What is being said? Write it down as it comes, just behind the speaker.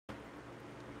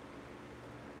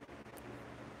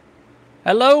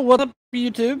Hello, what's up,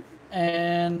 YouTube?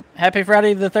 And happy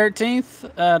Friday the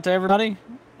 13th to everybody.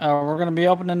 We're going to be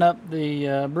opening up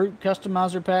the Brute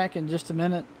Customizer Pack in just a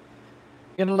minute.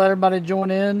 Going to let everybody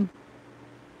join in.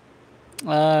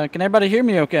 Can everybody hear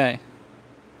me okay?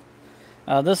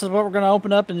 This is what we're going to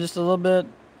open up in just a little bit,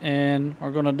 and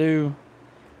we're going to do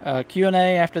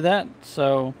Q&A after that.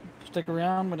 So stick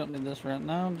around. We don't need this right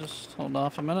now. Just hold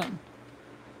off a minute.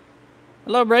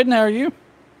 Hello, Braden. How are you?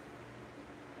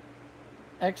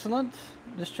 Excellent.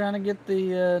 Just trying to get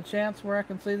the chance where I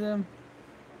can see them.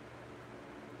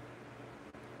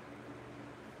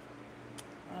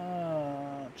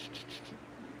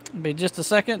 Be just a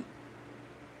second.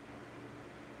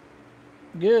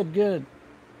 Good, good.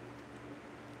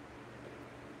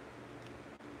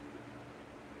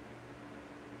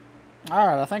 All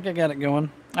right, I think I got it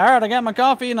going. All right, I got my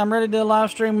coffee and I'm ready to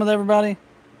live stream with everybody.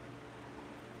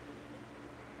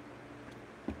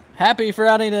 Happy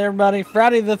Friday to everybody.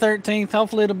 Friday the 13th.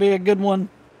 Hopefully it'll be a good one.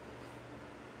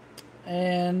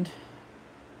 And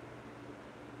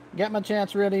got my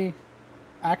chats ready.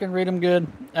 I can read them good.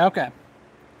 Okay.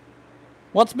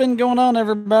 What's been going on,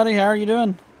 everybody? How are you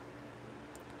doing?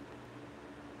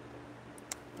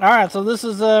 All right, so this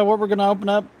is what we're going to open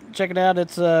up. Check it out.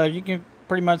 It's you can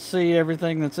pretty much see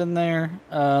everything that's in there.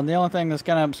 The only thing that's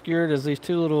kind of obscured is these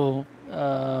two little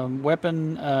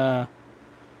weapon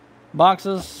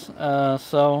boxes.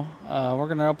 So we're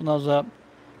going to open those up.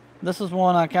 This is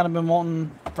one I kind of been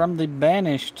wanting from the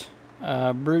Banished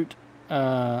Brute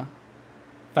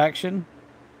faction.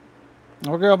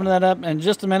 We're going to open that up in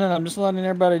just a minute. I'm just letting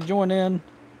everybody join in.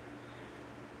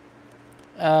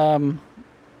 I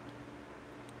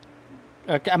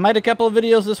made a couple of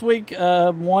videos this week.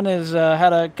 One is how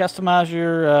to customize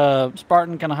your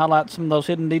Spartan, kind of highlight some of those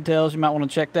hidden details. You might want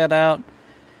to check that out.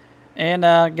 And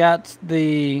got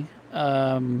the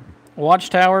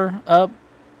watchtower up,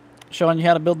 showing you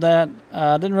how to build that.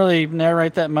 I didn't really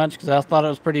narrate that much because I thought it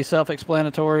was pretty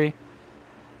self-explanatory.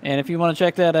 And if you want to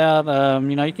check that out,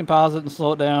 you know, you can pause it and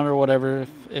slow it down or whatever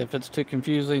if it's too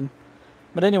confusing.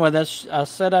 But anyway, I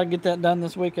said I'd get that done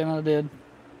this week, and I did.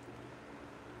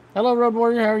 Hello, Road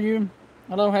Warrior. How are you?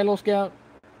 Hello, Halo Scout.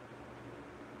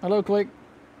 Hello, Click.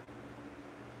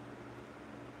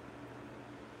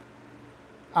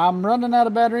 I'm running out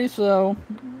of battery, so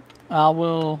I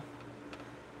will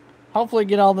hopefully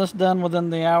get all this done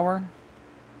within the hour.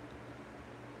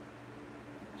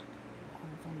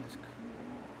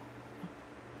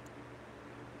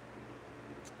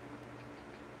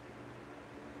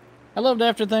 Hello,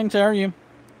 After Things. How are you?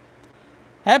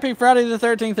 Happy Friday the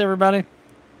 13th, everybody.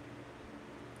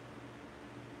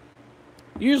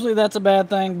 Usually that's a bad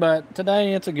thing, but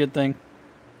today it's a good thing.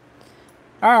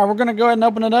 All right, we're gonna go ahead and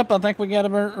open it up. I think we got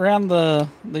around the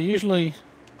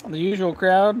usual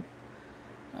crowd.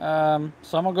 So I'm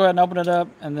gonna go ahead and open it up,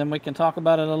 and then we can talk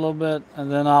about it a little bit,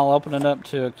 and then I'll open it up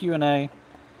to a Q&A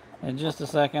in just a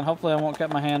second. Hopefully I won't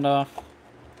cut my hand off.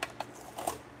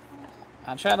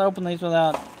 I try to open these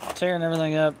without tearing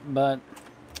everything up, but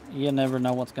you never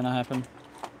know what's gonna happen.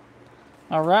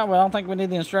 All right, well, I don't think we need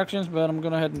the instructions, but I'm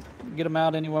going to go ahead and get them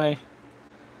out anyway.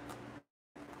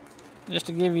 Just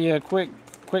to give you a quick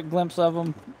glimpse of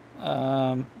them.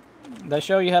 They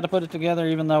show you how to put it together,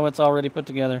 even though it's already put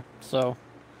together. So,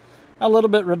 a little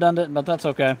bit redundant, but that's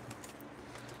okay.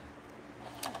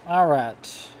 All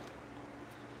right.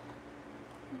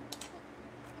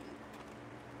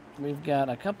 We've got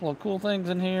a couple of cool things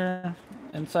in here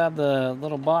inside the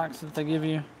little box that they give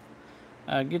you.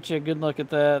 Get you a good look at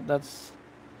that. That's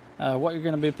what you're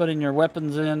going to be putting your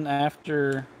weapons in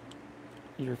after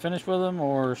you're finished with them,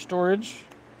 or storage.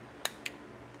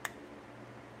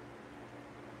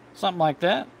 Something like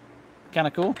that. Kind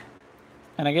of cool.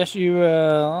 And I guess you,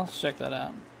 let's check that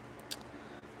out.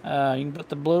 You can put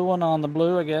the blue one on the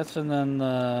blue, I guess, and then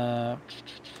the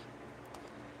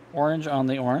orange on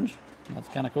the orange. That's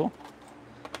kind of cool.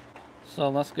 So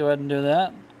let's go ahead and do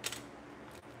that.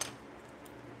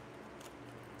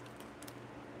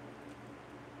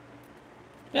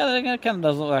 Yeah, that kind of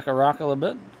does look like a rock a little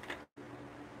bit.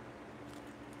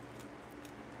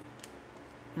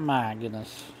 My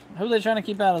goodness. Who are they trying to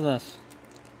keep out of this?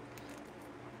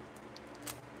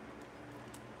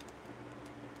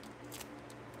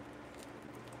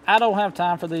 I don't have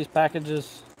time for these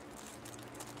packages.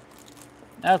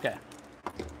 Okay.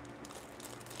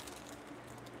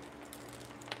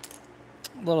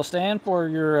 Little stand for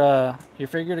your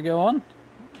figure to go on.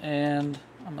 And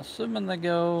I'm assuming they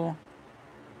go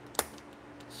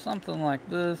something like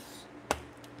this.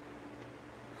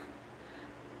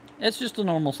 It's just a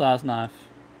normal size knife.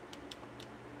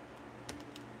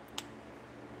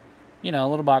 You know, a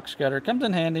little box cutter. Comes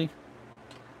in handy.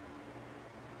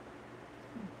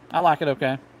 I like it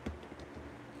okay.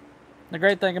 The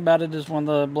great thing about it is when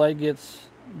the blade gets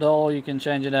dull, you can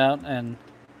change it out and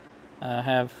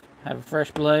have a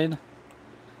fresh blade.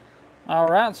 All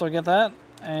right, so I get that,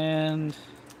 and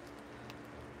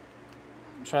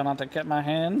try not to cut my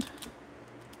hand.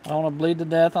 I don't want to bleed to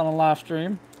death on a live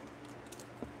stream.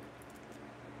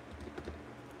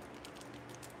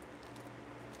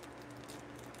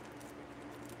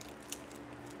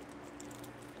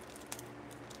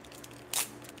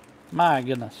 My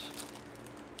goodness.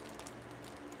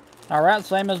 Alright,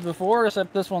 same as before,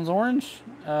 except this one's orange.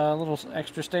 A little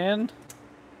extra stand.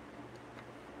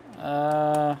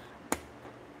 Go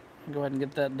ahead and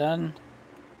get that done.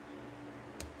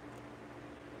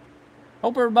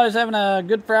 Hope everybody's having a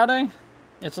good Friday.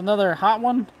 It's another hot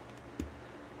one.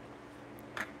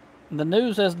 The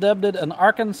news has dubbed it an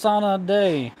Arkansauna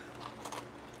day.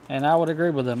 And I would agree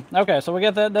with them. Okay, so we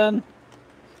got that done.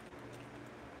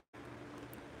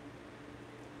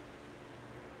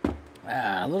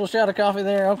 A little shot of coffee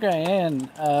there. Okay,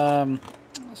 and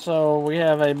so we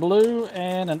have a blue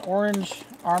and an orange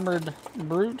armored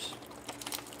brute.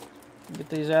 Get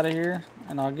these out of here,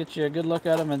 and I'll get you a good look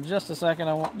at them in just a second.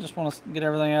 I just want to get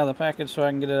everything out of the package so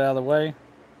I can get it out of the way.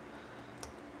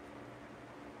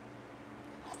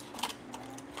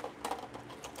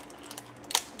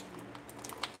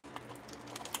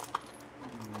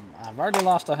 I've already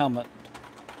lost a helmet.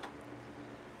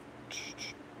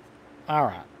 All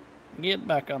right. Get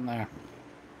back on there.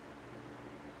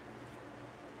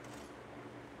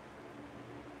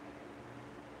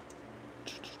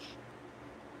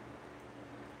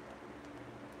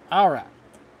 All right.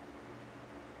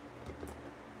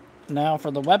 Now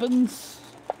for the weapons.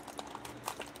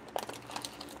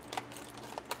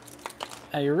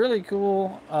 A really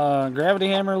cool gravity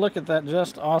hammer. Look at that,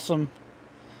 just awesome.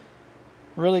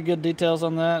 Really good details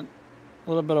on that. A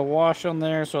little bit of wash on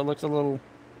there, so it looks a little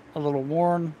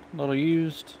worn, a little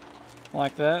used,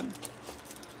 like that.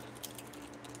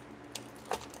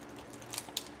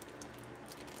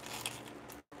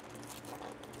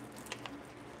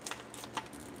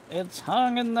 It's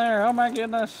hung in there. Oh my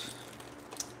goodness.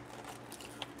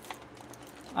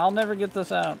 I'll never get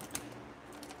this out.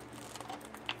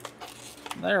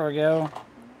 There we go.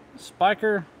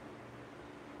 Spiker.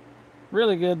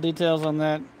 Really good details on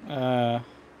that.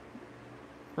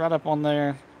 Right up on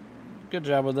there. Good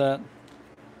job with that.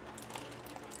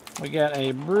 We got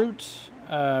a brute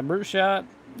shot.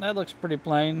 That looks pretty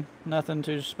plain. Nothing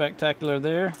too spectacular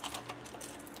there.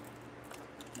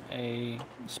 A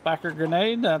spiker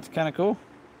grenade. That's kind of cool.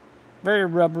 Very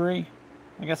rubbery.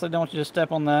 I guess I don't want you to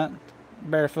step on that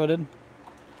barefooted.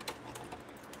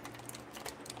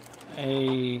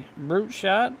 A brute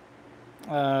shot.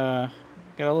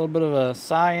 Got a little bit of a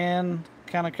cyan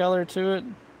kind of color to it.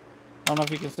 I don't know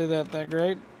if you can see that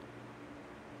great.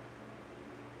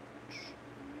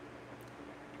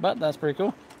 But that's pretty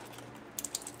cool.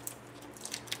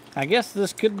 I guess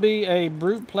this could be a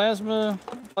brute plasma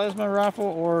rifle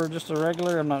or just a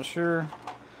regular, I'm not sure.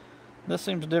 This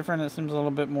seems different. It seems a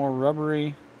little bit more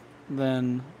rubbery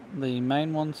than the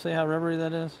main one. See how rubbery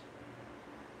that is?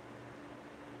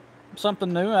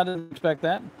 Something new, I didn't expect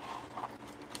that.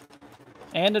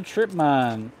 And a trip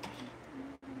mine.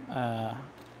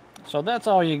 So that's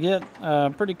all you get.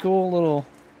 Pretty cool little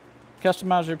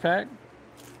customizer pack.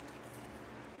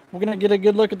 We're going to get a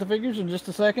good look at the figures in just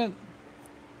a second.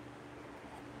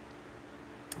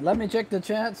 Let me check the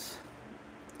chats.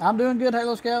 I'm doing good,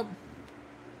 Halo Scout.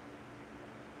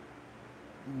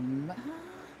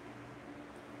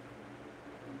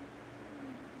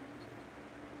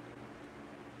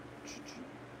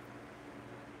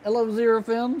 Hello, Zero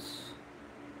Films.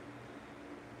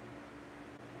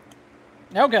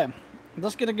 Okay,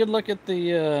 let's get a good look at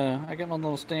the, I got my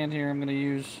little stand here I'm going to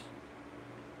use.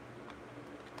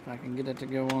 If I can get it to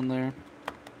go on there.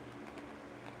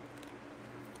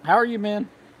 How are you, man?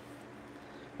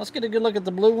 Let's get a good look at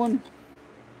the blue one.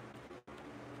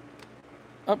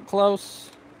 Up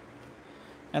close.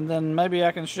 And then maybe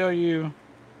I can show you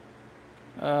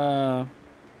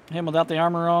him without the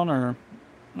armor on, or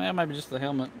maybe just the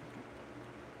helmet.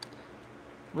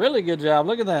 Really good job.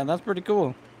 Look at that. That's pretty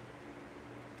cool.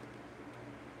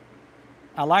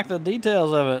 I like the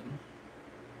details of it.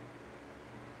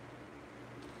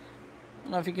 I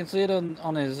don't know if you can see it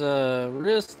on his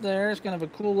wrist there. It's kind of a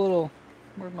cool little...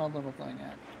 Where's my little thing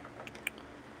at?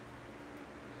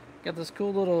 Got this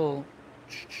cool little...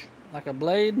 like a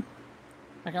blade.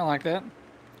 I kind of like that.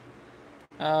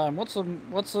 What's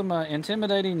some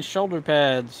intimidating shoulder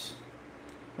pads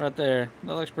right there?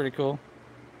 That looks pretty cool.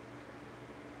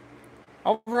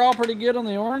 Overall, pretty good on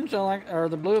the orange. I like, or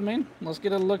the blue. I mean, let's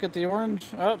get a look at the orange.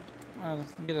 Oh,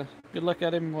 get a good look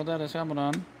at him without his helmet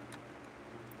on.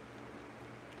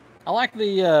 I like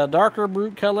the darker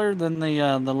brute color than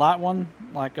the light one,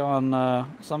 like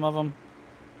on some of them.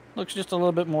 Looks just a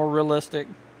little bit more realistic.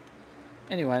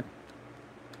 Anyway,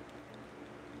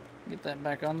 get that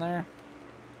back on there.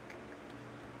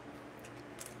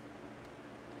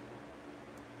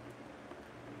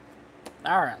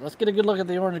 Alright, let's get a good look at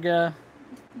the orange guy.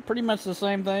 Pretty much the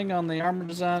same thing on the armor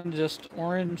design, just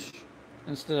orange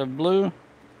instead of blue.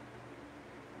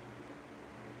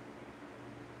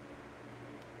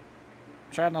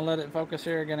 Trying to let it focus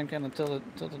here, again, and kind of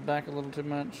tilted back a little too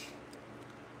much.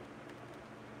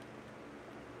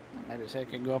 Maybe his head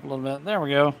can go up a little bit. There we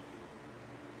go.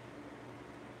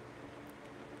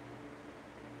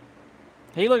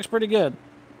 He looks pretty good.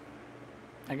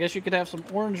 I guess you could have some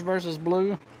orange versus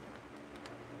blue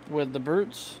with the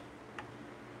brutes.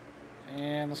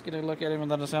 And let's get a look at him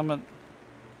without his helmet.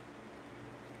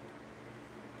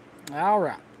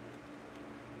 Alright.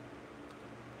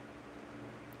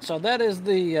 So that is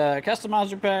the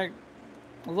customizer pack.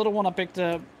 A little one I picked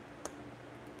up.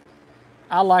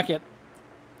 I like it.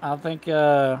 I think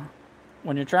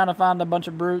when you're trying to find a bunch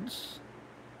of brutes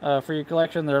for your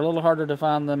collection, they're a little harder to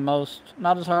find than most.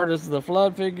 Not as hard as the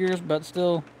flood figures, but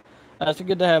still, it's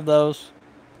good to have those.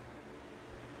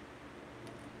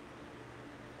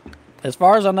 As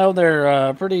far as I know,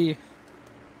 they're pretty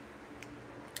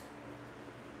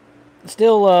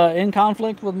still in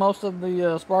conflict with most of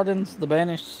the Spartans, the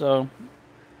Banished. So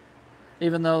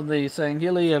even though the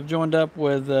Sangheili have joined up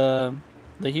with the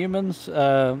humans,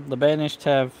 the Banished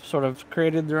have sort of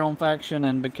created their own faction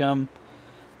and become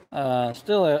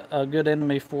still a good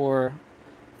enemy for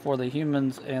the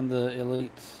humans and the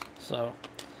elites. So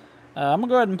I'm gonna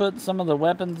go ahead and put some of the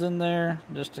weapons in there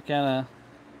just to kind of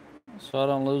so I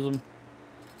don't lose them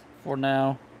for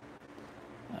now.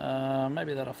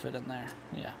 Maybe that'll fit in there.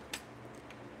 Yeah,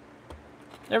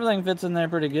 everything fits in there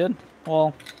pretty good.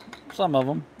 Well, some of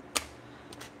them.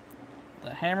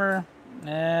 The hammer,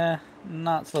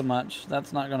 not so much.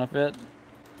 That's not gonna fit.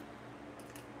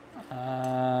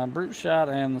 Brute shot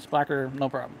and the spiker, no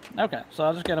problem. Okay, so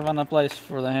I just gotta find a place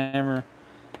for the hammer,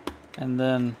 and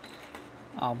then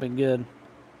I'll be good.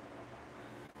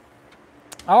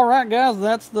 All right, guys,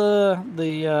 that's the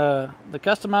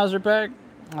customizer pack.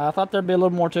 I thought there'd be a little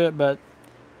more to it, but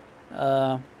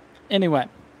anyway.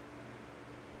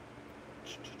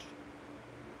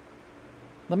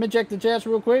 Let me check the chats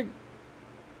real quick.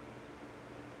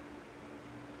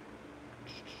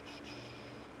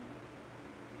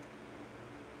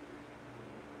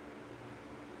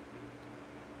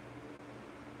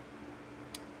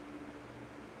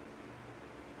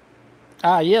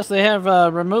 Yes, they have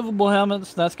removable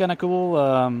helmets. That's kind of cool.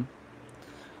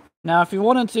 Now, if you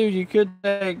wanted to, you could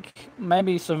take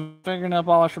maybe some fingernail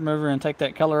polish remover and take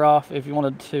that color off if you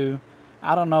wanted to.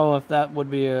 I don't know if that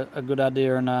would be a good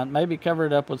idea or not. Maybe cover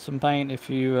it up with some paint if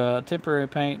you temporary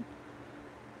paint.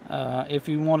 If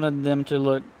you wanted them to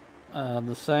look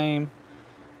the same.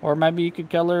 Or maybe you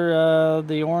could color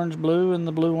the orange blue and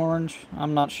the blue orange.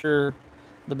 I'm not sure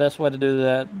the best way to do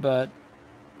that, but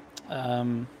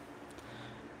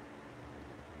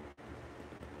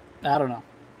I don't know.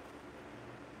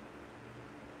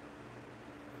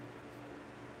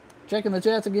 Checking the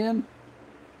chats again.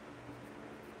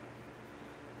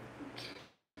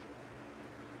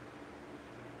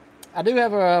 I do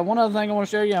have one other thing I want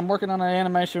to show you. I'm working on an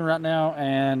animation right now,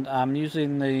 and I'm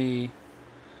using the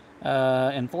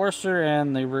Enforcer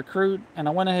and the Recruit, and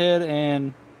I went ahead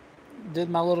and did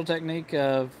my little technique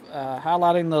of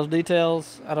highlighting those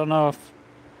details. I don't know if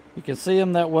you can see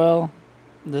them that well.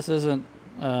 This isn't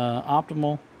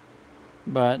optimal,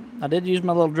 but I did use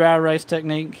my little dry erase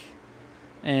technique,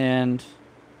 and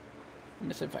let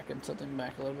me see if I can set him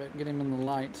back a little bit, get him in the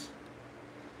lights.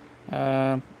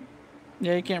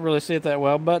 Yeah, you can't really see it that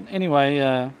well, but anyway,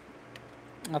 I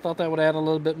thought that would add a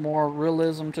little bit more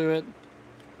realism to it.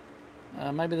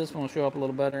 Maybe this one will show up a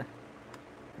little better.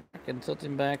 I can tilt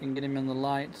him back and get him in the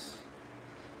lights.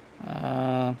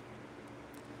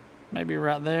 Maybe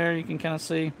right there you can kind of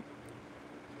see.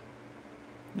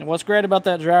 And what's great about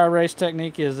that dry erase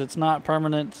technique is it's not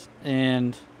permanent,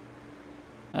 and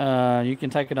you can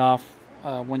take it off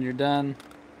when you're done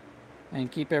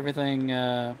and keep everything.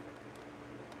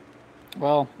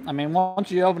 Well, I mean,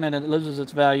 once you open it, it loses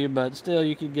its value, but still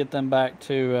you could get them back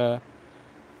to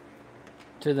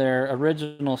their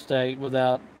original state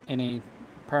without any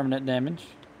permanent damage.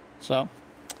 So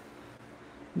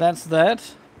that's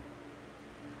that.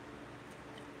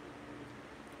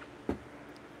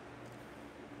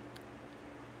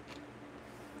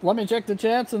 Let me check the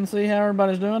chats and see how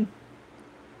everybody's doing.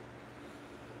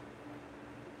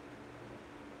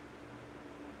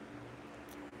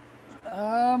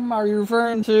 Are you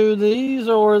referring to these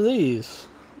or these?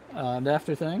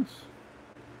 Dafter things?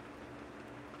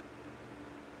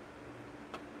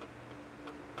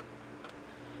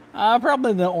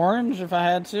 Probably the orange if I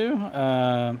had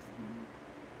to.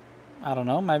 I don't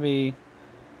know, maybe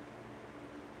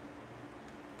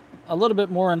a little bit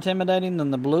more intimidating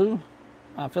than the blue.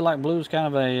 I feel like blue is kind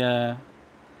of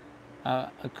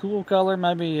a cool color,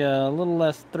 maybe a little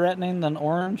less threatening than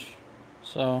orange.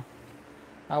 So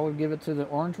I would give it to the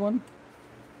orange one.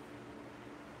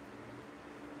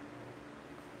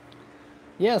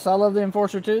 Yes, I love the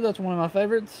Enforcer too. That's one of my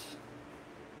favorites.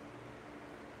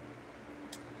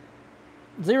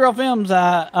 Zero Films,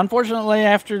 unfortunately,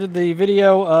 after the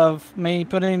video of me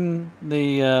putting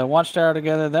the watchtower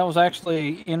together, that was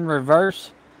actually in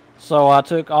reverse. So I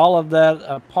took all of that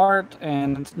apart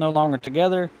and it's no longer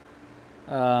together.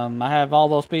 I have all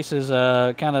those pieces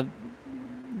kind of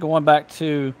going back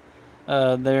to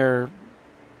their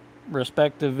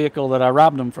respective vehicle that I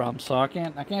robbed them from. So I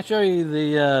can't show you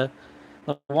the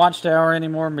watchtower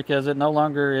anymore because it no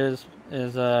longer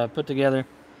is put together.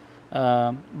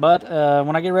 But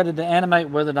when I get ready to animate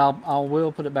with it, I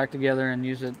will put it back together and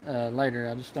use it later.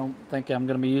 I just don't think I'm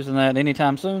going to be using that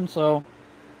anytime soon, so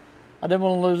I didn't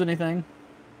want to lose anything.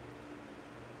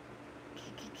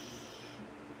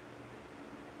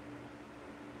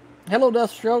 Hello,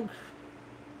 Deathstroke.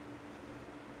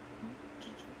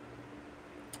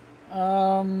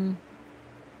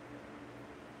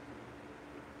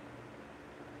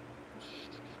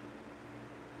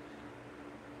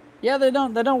 Yeah, they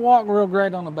don't walk real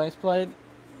great on the base plate.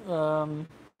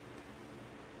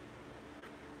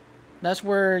 That's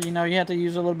where you have to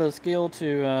use a little bit of skill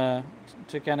to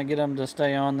kind of get them to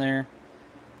stay on there.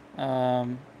 A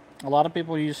lot of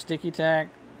people use sticky tack.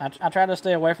 I try to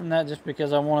stay away from that just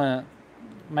because I want to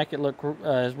make it look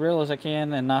as real as I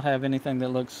can and not have anything that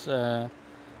looks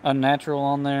unnatural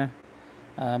on there.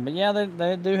 But yeah,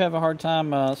 they do have a hard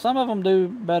time. Some of them do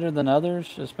better than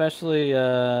others, especially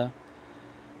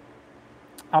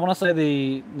I want to say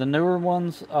the newer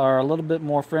ones are a little bit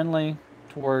more friendly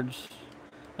towards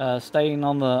staying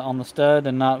on the stud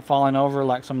and not falling over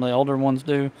like some of the older ones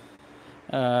do.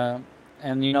 And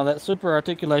that super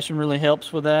articulation really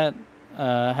helps with that.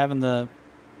 Having the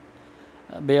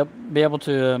be able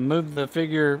to move the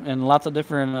figure in lots of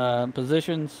different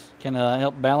positions can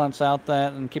help balance out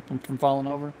that and keep them from falling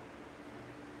over.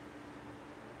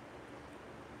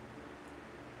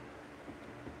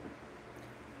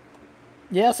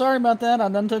 Yeah, sorry about that. I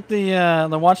done took the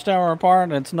watchtower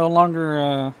apart. It's no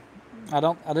longer. I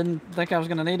didn't think I was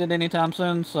gonna need it anytime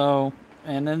soon. So,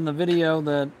 and in the video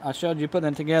that I showed you putting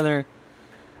it together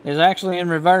is actually in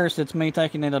reverse. It's me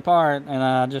taking it apart, and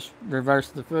I just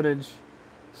reversed the footage.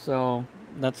 So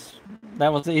that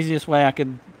was the easiest way I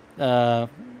could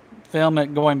film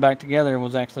it going back together.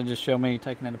 Was actually just show me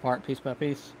taking it apart piece by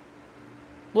piece.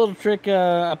 Little trick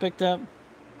I picked up.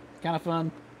 Kind of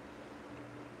fun.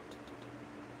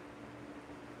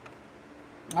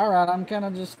 All right, I'm kind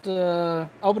of just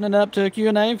opening up to a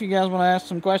Q&A. If you guys want to ask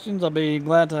some questions, I'll be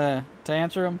glad to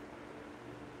answer them.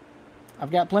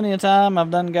 I've got plenty of time.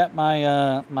 I've got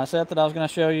my my set that I was going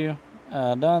to show you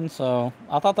done, so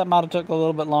I thought that might have took a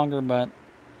little bit longer, but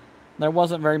there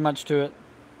wasn't very much to it.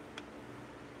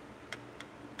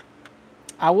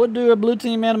 I would do a blue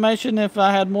team animation if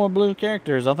I had more blue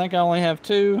characters. I think I only have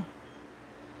two.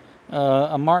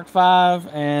 A Mark V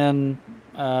and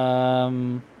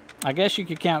I guess you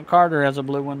could count Carter as a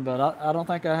blue one, but I don't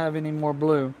think I have any more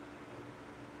blue.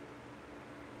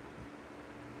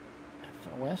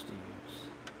 FOS to use.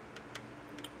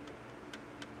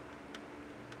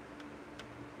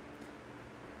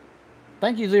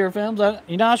 Thank you, Zero Films.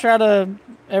 I try to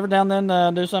every now and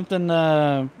then do something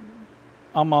on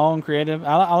my own creative.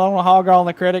 I don't want to hog all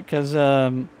the credit because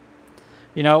it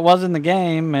was in the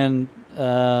game, and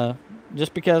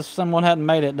just because someone hadn't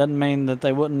made it doesn't mean that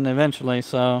they wouldn't eventually.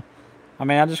 So, I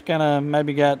mean, I just kind of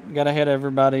maybe got ahead of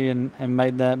everybody and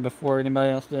made that before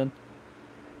anybody else did.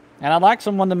 And I'd like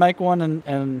someone to make one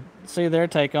and see their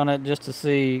take on it just to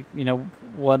see,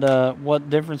 what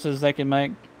differences they can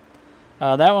make.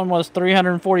 That one was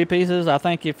 340 pieces. I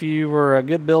think if you were a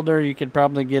good builder, you could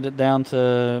probably get it down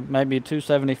to maybe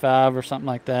 275 or something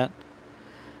like that.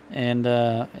 And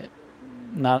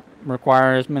not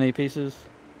require as many pieces.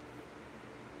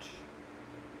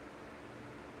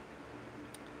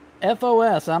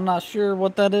 FOS, I'm not sure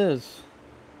what that is.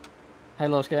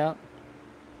 Halo Scout.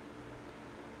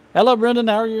 Hello, Brendan,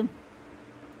 how are you?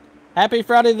 Happy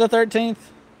Friday the 13th.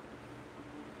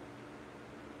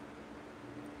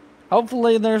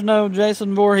 Hopefully there's no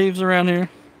Jason Voorhees around here.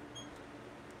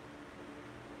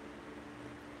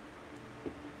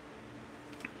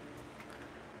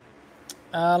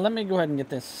 Let me go ahead and get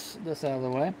this out of the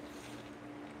way.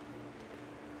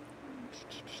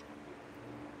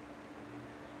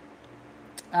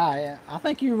 Yeah. I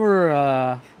think you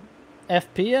were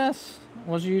FPS.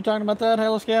 Was you talking about that,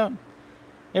 Halo Scout?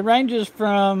 It ranges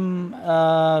from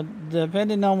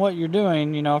depending on what you're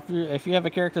doing. You know, if you have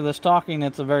a character that's talking,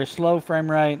 it's a very slow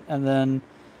frame rate, and then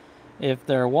if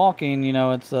they're walking, you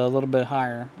know, it's a little bit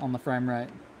higher on the frame rate.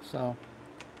 So.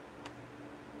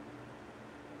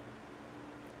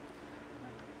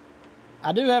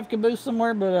 I do have Caboose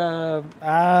somewhere, but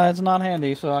it's not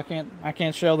handy, so I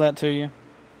can't show that to you.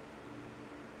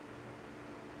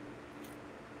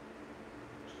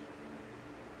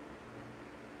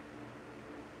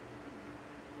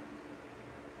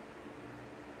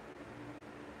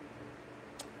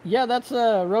 Yeah, that's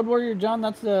Road Warrior John.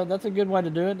 That's a good way to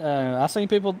do it. I've seen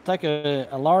people take a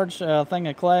large thing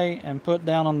of clay and put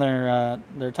down on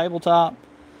their tabletop,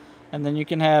 and then you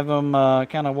can have them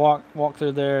kind of walk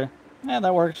through there. Yeah,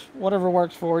 that works. Whatever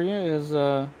works for you is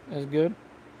good.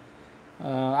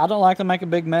 I don't like to make a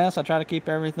big mess. I try to keep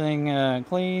everything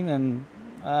clean, and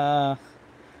the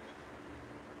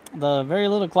very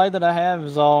little clay that I have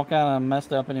is all kind of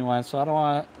messed up anyway. So I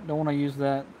don't want to use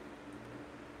that.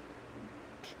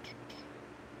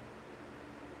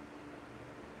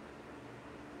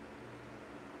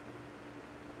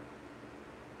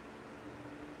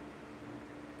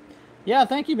 Yeah,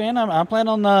 thank you, man. I plan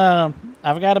on.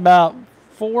 I've got about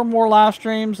 4 more live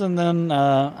streams, and then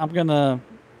I'm gonna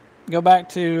go back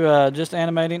to just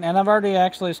animating. And I've already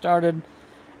actually started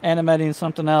animating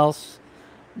something else,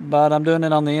 but I'm doing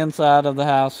it on the inside of the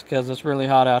house because it's really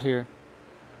hot out here.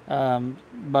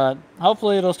 But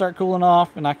hopefully it'll start cooling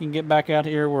off, and I can get back out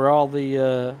here where all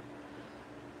the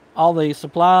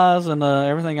supplies and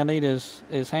everything I need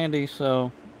is handy.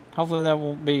 So hopefully that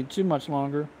won't be too much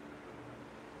longer.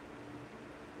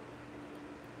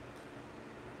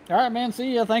 All right, man.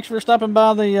 See ya. Thanks for stopping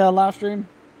by the live stream.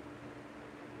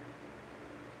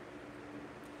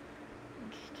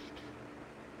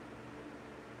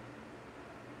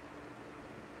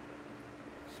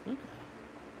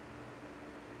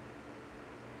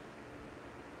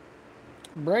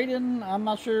 Braden, I'm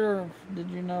not sure. Did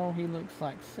you know he looks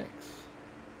like 6?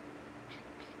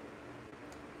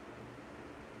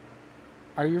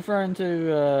 Are you referring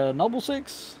to Noble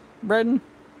 6, Braden?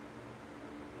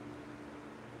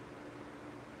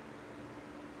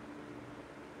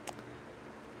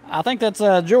 I think that's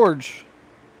George.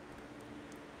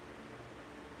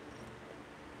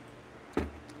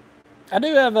 I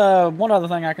do have one other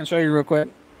thing I can show you real quick.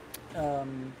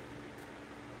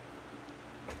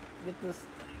 Get this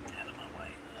thing out of my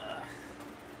way.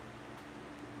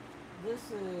 This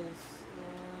is.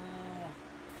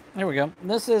 Here we go.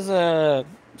 This is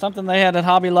something they had at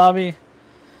Hobby Lobby,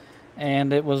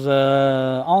 and it was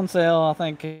on sale. I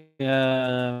think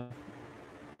for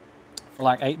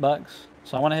like $8.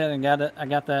 So I went ahead and got it. I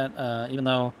got that, even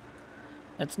though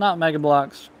it's not Mega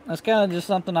Bloks. It's kind of just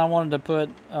something I wanted to put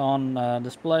on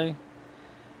display.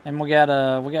 And we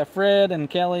got Fred and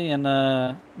Kelly and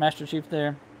Master Chief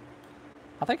there.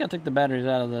 I think I took the batteries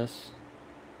out of this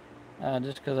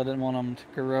just because I didn't want them to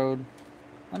corrode.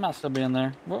 They might still be in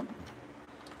there. Whoop.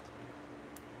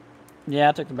 Yeah,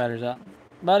 I took the batteries out.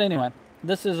 But anyway,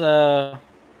 this is a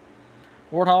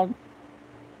Warthog.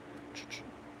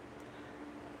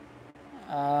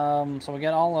 So we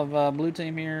got all of blue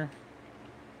team here.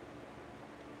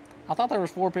 I thought there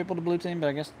was 4 people to blue team, but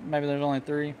I guess maybe there's only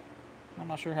 3. I'm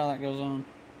not sure how that goes on.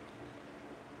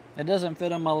 It doesn't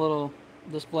fit on my little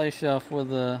display shelf with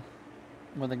the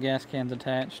gas cans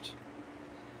attached.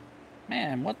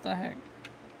 Man, what the heck?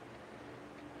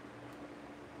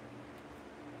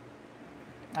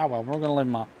 Oh well, we're gonna leave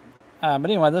them off. But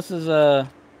anyway, this is kind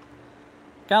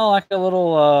of like a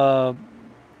little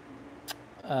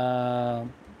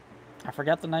I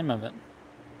forgot the name of it.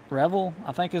 Revel,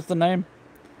 I think is the name.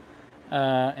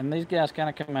 And these guys kind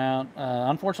of come out.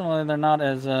 Unfortunately, they're not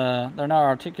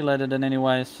articulated in any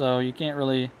way, so you can't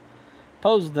really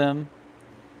pose them.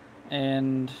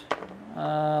 And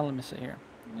let me see here.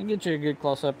 I'll get you a good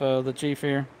close-up of the Chief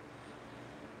here.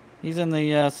 He's in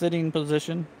the sitting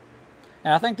position.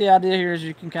 And I think the idea here is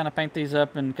you can kind of paint these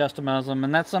up and customize them,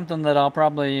 and that's something that I'll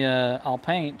probably I'll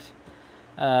paint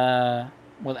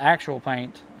with actual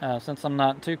paint since I'm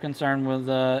not too concerned with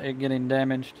it getting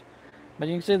damaged. But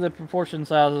you can see the proportion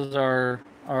sizes are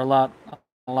a lot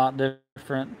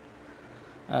different.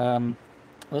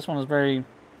 This one is very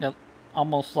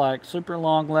almost like super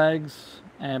long legs,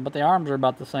 but the arms are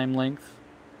about the same length,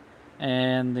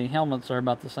 and the helmets are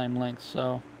about the same length.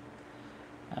 So,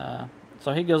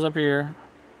 so he goes up here,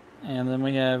 and then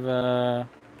we have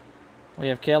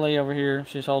Kelly over here.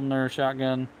 She's holding her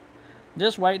shotgun,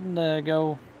 just waiting to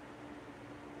go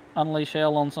unleash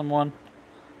hell on someone.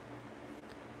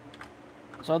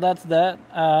 So that's that.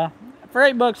 For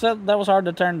 $8, that was hard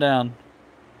to turn down.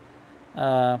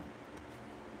 And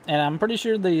I'm pretty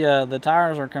sure the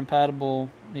tires are compatible.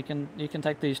 You can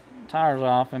take these tires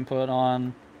off and put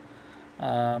on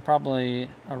probably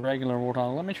a regular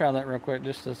Warthog. Let me try that real quick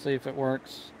just to see if it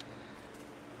works.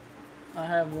 I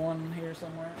have one here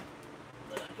somewhere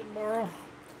that I can borrow.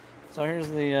 So here's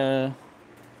the.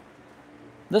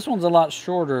 This one's a lot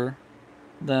shorter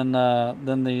than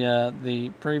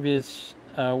the previous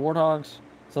Warthogs.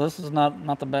 So this is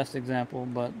not the best example,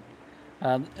 but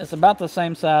it's about the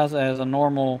same size as a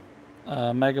normal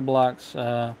Mega Bloks.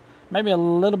 Maybe a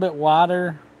little bit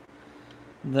wider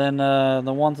than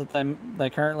the ones that they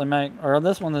currently make. Or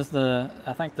this one is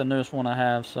I think the newest one I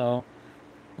have. So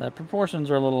the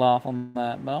proportions are a little off on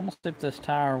that. But I'm gonna see if this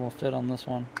tire will fit on this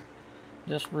one,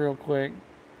 just real quick.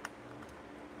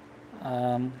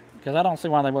 Because I don't see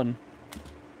why they wouldn't.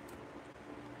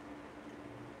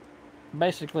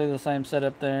 Basically the same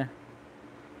setup there.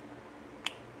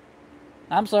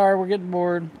 I'm sorry, we're getting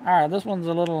bored. All right, this one's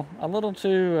a little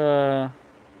too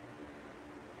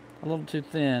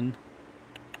thin,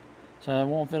 so it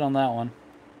won't fit on that one.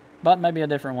 But maybe a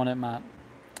different one it might.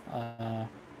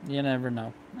 You never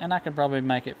know. And I could probably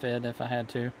make it fit if I had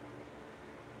to.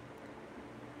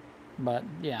 But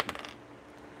yeah,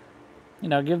 you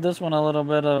know, give this one a little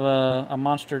bit of a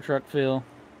monster truck feel.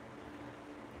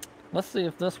 Let's see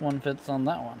if this one fits on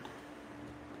that one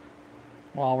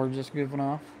while we're just goofing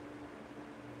off.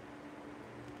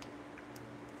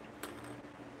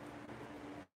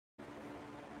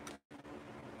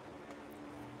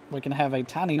 We can have a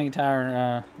tiny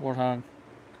tire Warthog,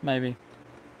 maybe.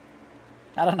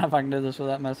 I don't know if I can do this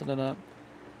without messing it up.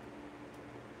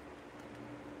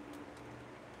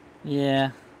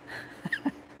 Yeah.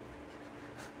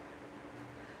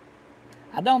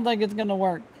 I don't think it's gonna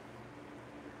work.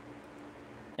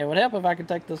 It would help if I could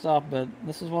take this off, but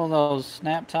this is one of those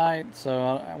snap tight,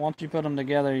 so once you put them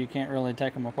together, you can't really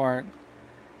take them apart.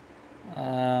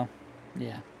 Yeah.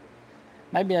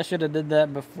 Maybe I should have did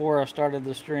that before I started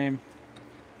the stream.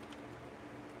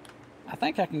 I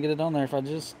think I can get it on there if I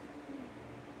just...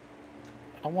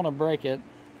 I don't want to break it.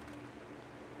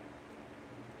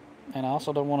 And I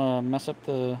also don't want to mess up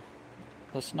the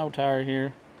snow tire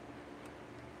here.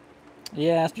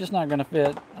 Yeah, it's just not going to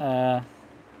fit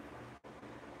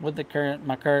with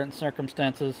my current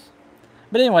circumstances.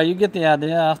 But anyway, you get the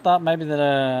idea. I thought maybe that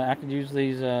I could use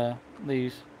these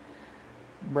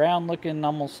brown looking,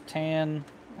 almost tan,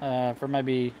 for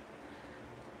maybe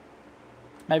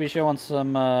showing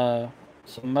some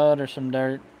mud or some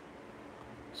dirt.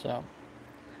 So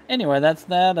anyway, that's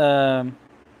that.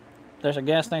 There's a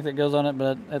gas tank that goes on it,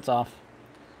 but it's off.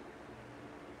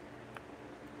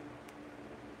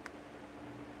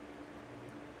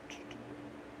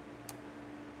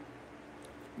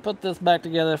 Put this back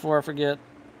together before I forget.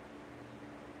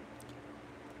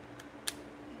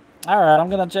 Alright, I'm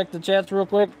going to check the chats real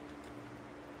quick.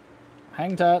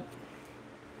 Hang tight.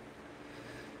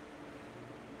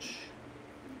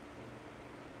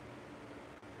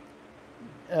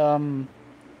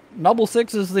 Noble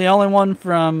 6 is the only one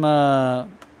from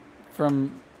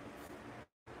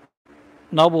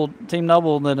Team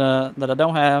Noble that I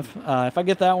don't have. If I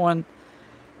get that one,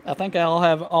 I think I'll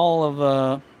have all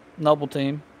of Noble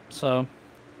Team. So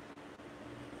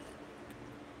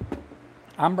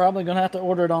I'm probably gonna have to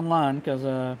order it online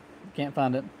because can't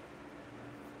find it.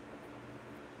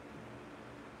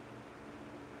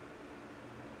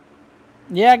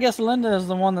 Yeah, I guess Linda is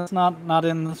the one that's not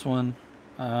in this one.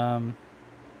 So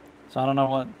I don't know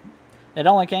what. It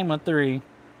only came with 3,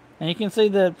 and you can see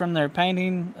that from their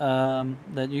painting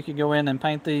that you could go in and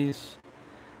paint these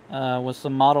with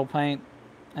some model paint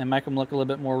and make them look a little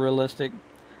bit more realistic.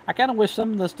 I kind of wish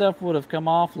some of the stuff would have come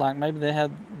off, like maybe they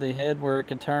had the head where it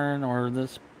could turn, or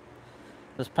this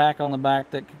pack on the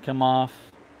back that could come off.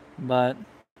 But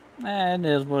it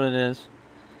is what it is.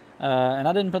 And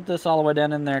I didn't put this all the way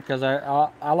down in there because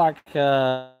I like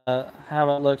how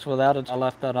it looks without it. I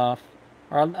left that off,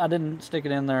 or I didn't stick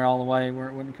it in there all the way where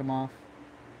it wouldn't come off.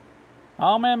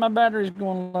 Oh man, my battery's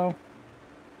going low.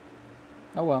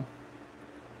 Oh well.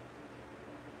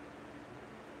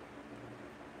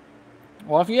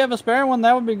 Well, if you have a spare one,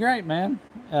 that would be great, man.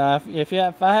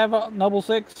 If I have a Noble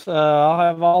 6, I'll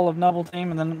have all of Noble Team,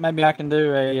 and then maybe I can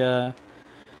do a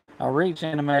reach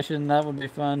animation. That would be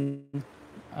fun.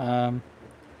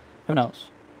 Who knows?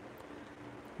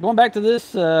 Going back to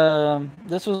this,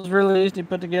 this was really easy to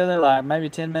put together, like maybe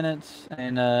 10 minutes,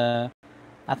 and I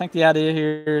think the idea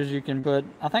here is you can put.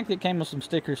 I think it came with some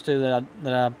stickers too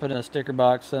that I put in a sticker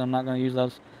box. So I'm not going to use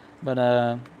those,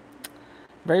 but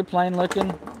very plain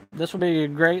looking. This would be a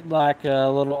great like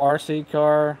little RC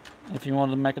car if you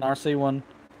wanted to make an RC one.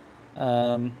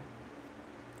 Um,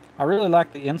 I really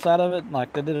like the inside of it.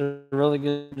 Like they did a really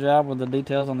good job with the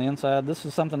details on the inside. This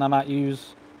is something I might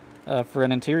use for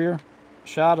an interior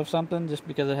shot of something, just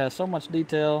because it has so much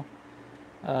detail.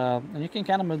 And you can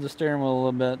kind of move the steering wheel a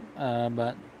little bit,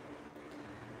 but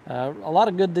a lot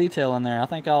of good detail in there. I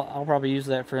think I'll probably use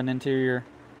that for an interior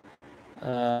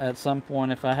at some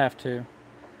point if I have to.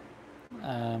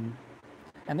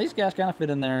 And these guys kind of fit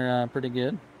in there pretty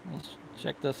good. Let's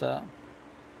check this out.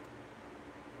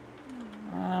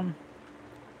 A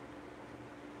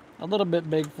little bit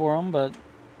big for them, but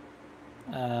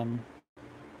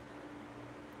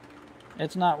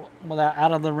it's not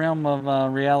out of the realm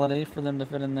of reality for them to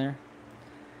fit in there.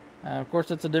 Of course,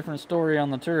 it's a different story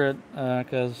on the turret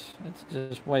because it's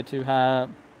just way too high up.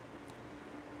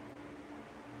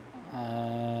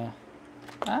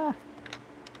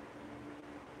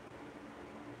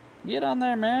 Get on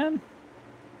there, man.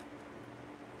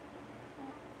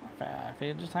 If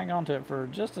you just hang on to it for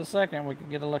just a second, we can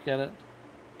get a look at it.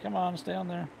 Come on, stay on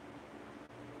there.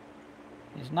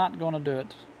 He's not going to do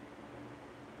it.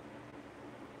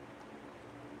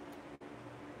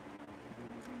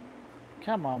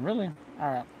 Come on, really?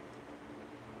 Alright.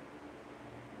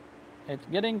 It's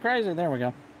getting crazy. There we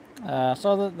go.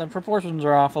 So the proportions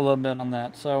are off a little bit on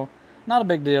that. So, not a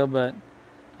big deal, but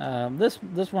this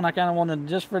one I kind of wanted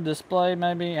just for display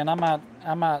maybe, and I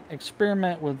might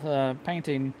experiment with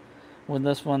painting with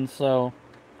this one, so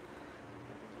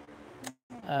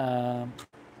I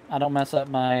don't mess up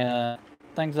my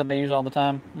things that I use all the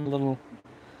time. My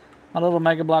little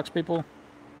Mega Blocks people.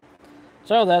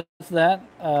 So that's that.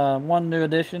 One new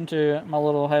addition to my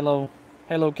little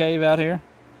Halo cave out here.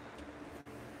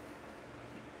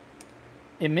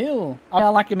 Emil. Oh, I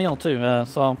like Emil too.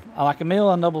 So I like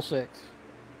Emil and double six.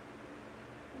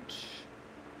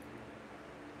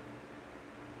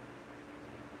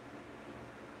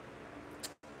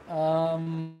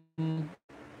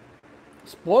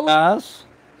 Spoilers.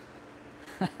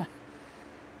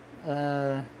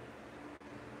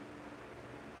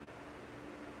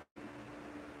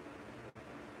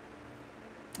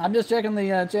 I'm just checking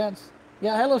the chats.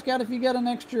 Yeah, hello Scout. If you got an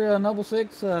extra Noble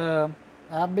 6,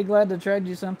 I'd be glad to trade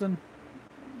you something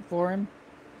for him.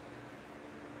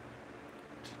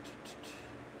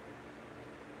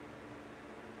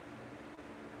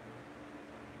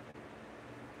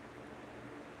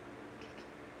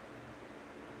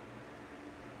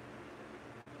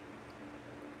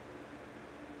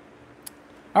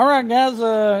 All right, guys.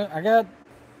 I got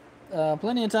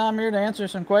plenty of time here to answer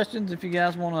some questions. If you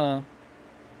guys want to,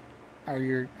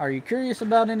 are you curious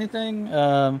about anything?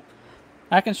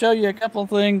 I can show you a couple of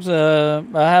things. I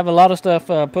have a lot of stuff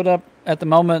put up at the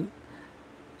moment,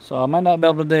 so I might not be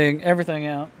able to dig everything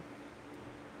out.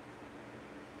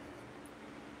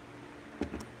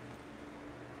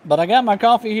 But I got my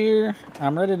coffee here.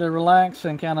 I'm ready to relax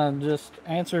and kind of just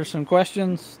answer some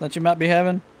questions that you might be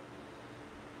having.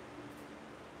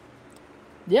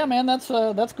 Yeah, man, that's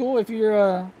cool. If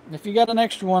you got an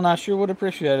extra one, I sure would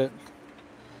appreciate it.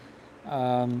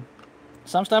 Some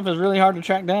stuff is really hard to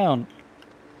track down,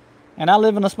 and I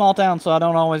live in a small town, so I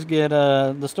don't always get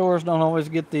the stores don't always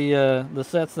get the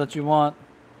sets that you want.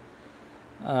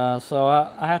 So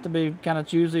I have to be kind of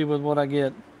choosy with what I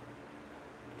get.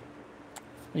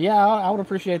 Yeah, I would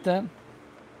appreciate that.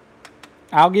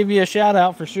 I'll give you a shout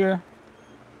out for sure.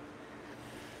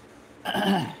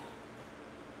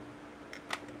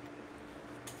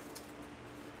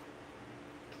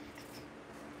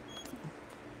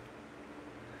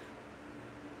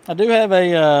 I do have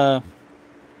a,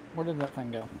 where did that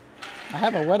thing go? I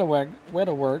have a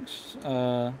Wetaworks.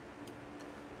 Let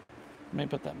me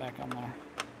put that back on there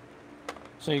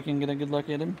so you can get a good look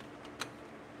at him.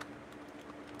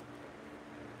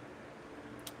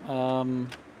 I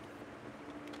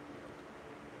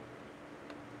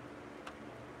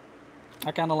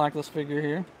kind of like this figure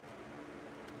here.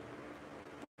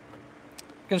 I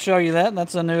can show you that.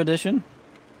 That's a new addition.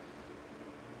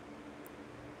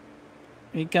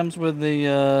 He comes with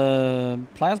the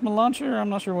plasma launcher. I'm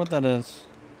not sure what that is.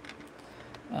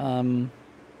 I'm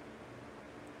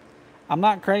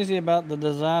not crazy about the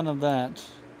design of that.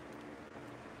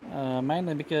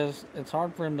 Mainly because it's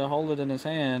hard for him to hold it in his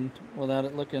hand without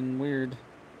it looking weird.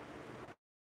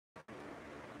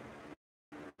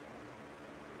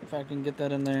 if I can get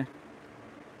that in there.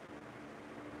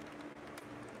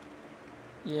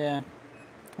 Yeah.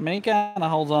 I mean, he kind of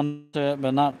holds on to it,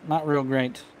 but not real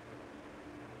great.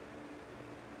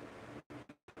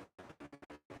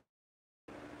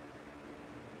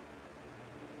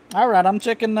 All right, I'm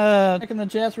checking the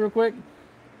chats real quick.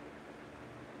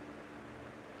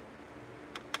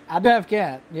 I do have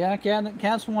Cat. Yeah,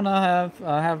 Cat's one I have.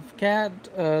 I have Cat,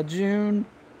 June,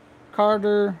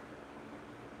 Carter,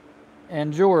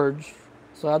 and George.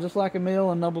 So I just like a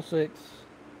meal and double six.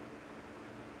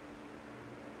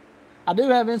 I do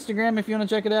have Instagram if you want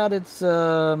to check it out. It's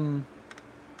I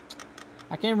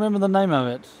can't remember the name of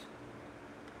it.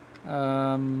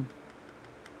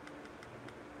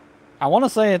 I want to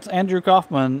say it's Andrew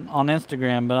Coffman on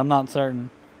Instagram, but I'm not certain.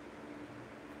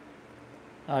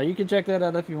 You can check that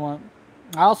out if you want.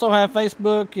 I also have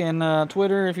Facebook and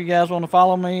Twitter if you guys want to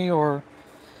follow me. Or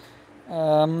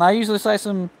I usually say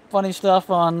some funny stuff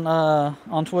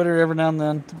on Twitter every now and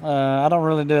then. I don't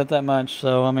really do it that much,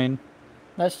 so I mean,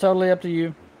 that's totally up to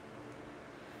you.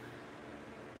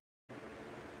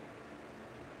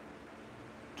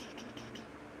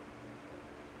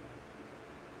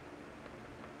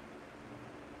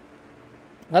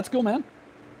 That's cool, man.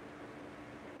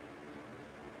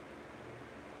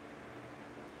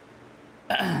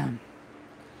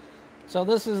 So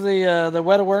this is the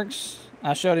Wetaworks.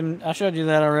 I showed you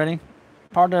that already.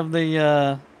 Part of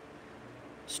the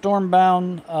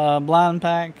Stormbound blind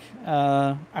pack.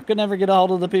 I could never get a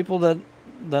hold of the people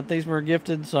that these were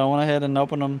gifted, so I went ahead and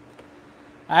opened them.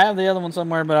 I have the other one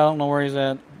somewhere, but I don't know where he's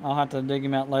at. I'll have to dig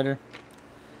him out later.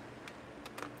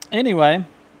 Anyway.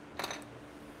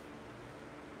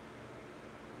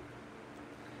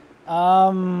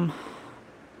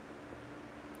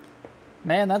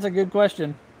 Man, that's a good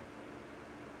question.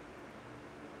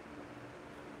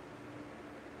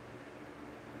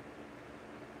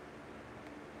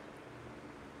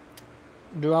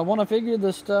 Do I want to figure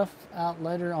this stuff out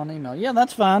later on email? Yeah,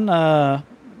 that's fine.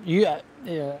 You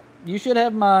should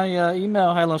have my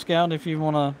email, Halo Scout, if you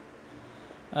want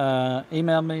to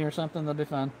email me or something. That'd be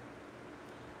fine.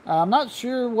 I'm not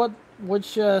sure which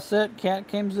set Cat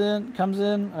comes in.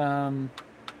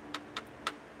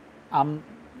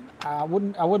 I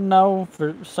wouldn't know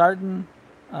for certain.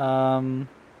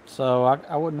 So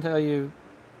I wouldn't tell you.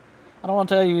 I don't want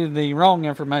to tell you the wrong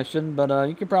information, but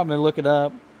you could probably look it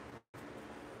up.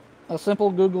 A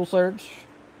simple Google search.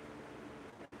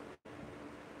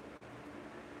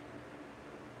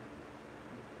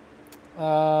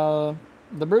 The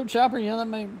Brute Chopper, yeah,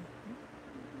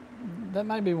 that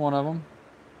may be one of them.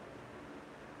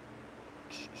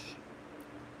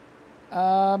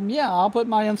 Yeah, I'll put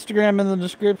my Instagram in the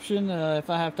description if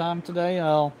I have time today.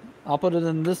 I'll put it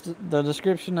in the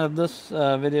description of this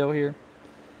video here.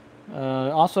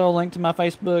 Also, a link to my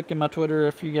Facebook and my Twitter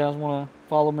if you guys want to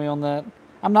follow me on that.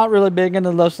 I'm not really big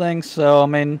into those things, so I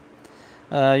mean,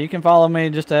 you can follow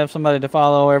me just to have somebody to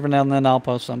follow. Every now and then I'll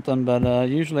post something, but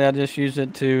usually I just use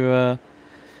it to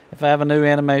if I have a new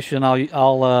animation,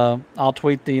 I'll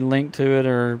tweet the link to it,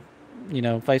 or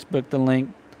Facebook the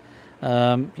link.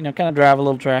 Kind of drive a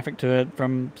little traffic to it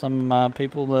from some of my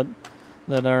people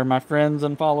that are my friends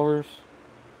and followers.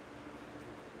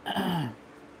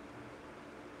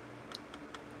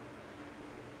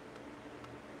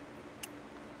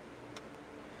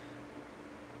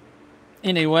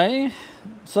 Anyway,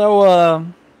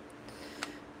 so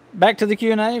back to the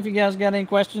Q&A. If you guys got any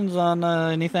questions on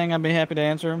anything, I'd be happy to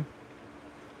answer them.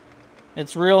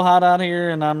 It's real hot out here,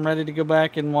 and I'm ready to go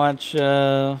back and watch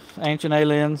Ancient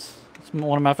Aliens. It's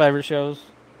one of my favorite shows.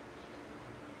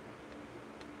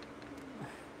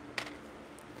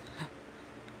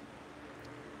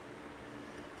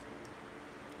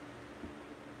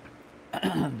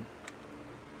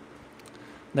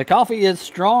 The coffee is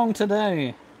strong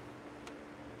today.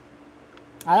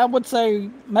 I would say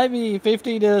maybe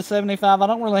 50 to 75. I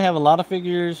don't really have a lot of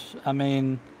figures. I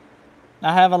mean,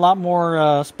 I have a lot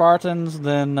more Spartans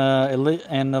than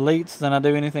elites than I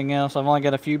do anything else. I've only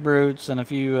got a few brutes and a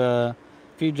few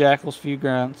jackals, few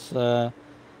grunts. I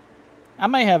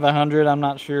may have 100. I'm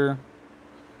not sure.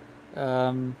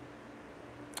 I'll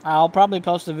probably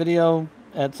post a video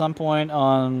at some point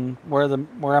on where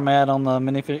I'm at on the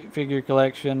minifigure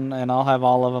collection, and I'll have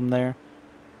all of them there,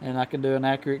 and I can do an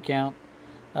accurate count.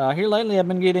 Here lately, I've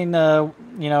been getting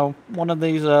one of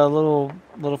these little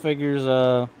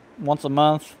figures once a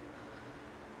month,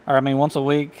 or I mean once a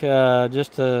week,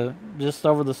 just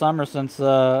over the summer, since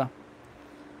so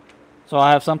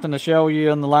I have something to show you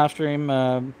in the live stream.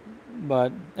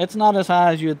 But it's not as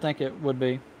high as you'd think it would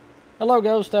be. Hello,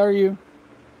 Ghost. How are you?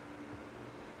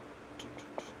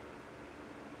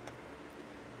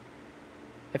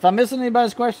 If I'm missing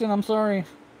anybody's question, I'm sorry.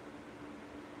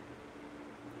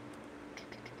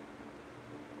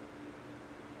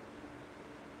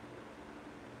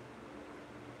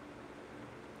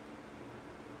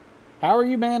 How are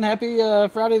you, man? Happy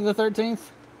Friday the 13th.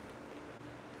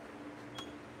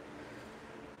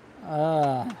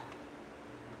 Uh,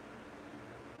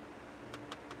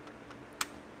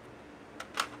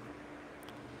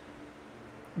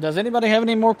 does anybody have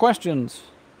any more questions?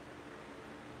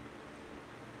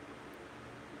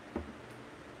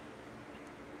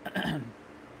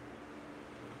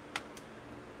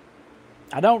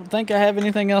 I don't think I have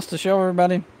anything else to show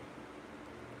everybody.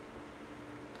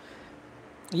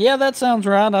 Yeah, that sounds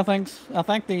right. I think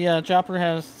the chopper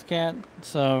has cat,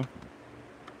 so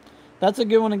that's a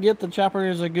good one to get. The chopper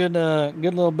is a good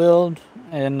good little build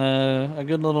and a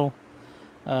good little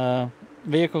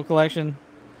vehicle collection.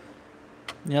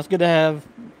 Yeah, it's good to have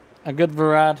a good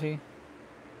variety.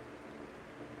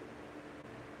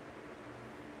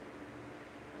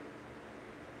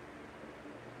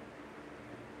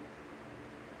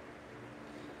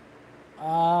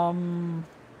 Um,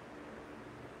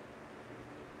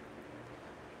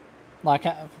 like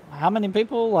how many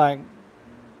people? Like,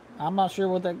 I'm not sure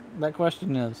what that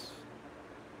question is.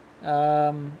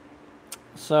 Um,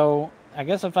 so I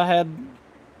guess if I had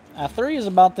three is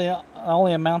about the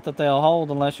only amount that they'll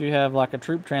hold unless you have like a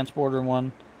troop transporter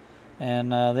one.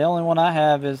 And the only one I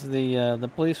have is the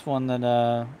police one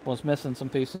that was missing some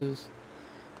pieces.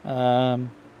 Um,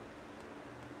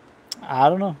 I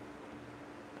don't know.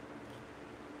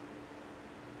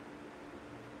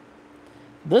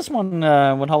 This one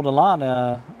would hold a lot,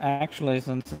 actually,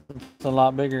 since it's a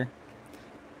lot bigger.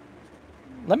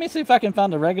 Let me see if I can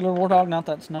find a regular Warthog, not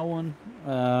that snow one,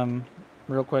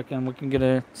 real quick, and we can get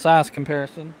a size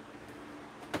comparison.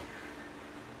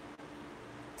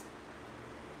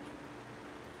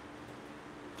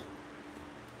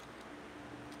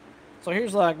 So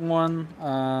here's like one.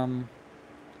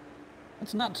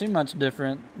 It's not too much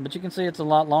different, but you can see it's a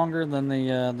lot longer than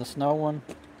the snow one.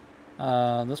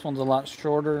 This one's a lot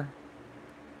shorter.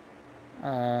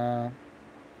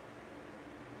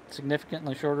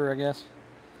 Significantly shorter, I guess.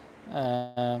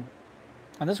 And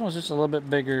this one's just a little bit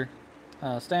bigger.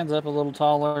 Stands up a little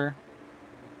taller.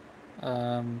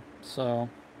 So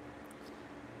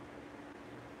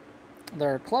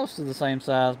they're close to the same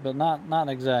size, but not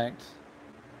exact.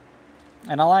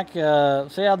 And I like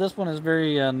see how this one is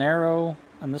very narrow,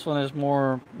 and this one is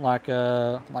more like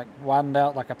widened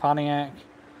out like a Pontiac.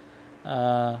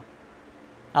 I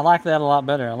like that a lot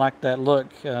better. I like that look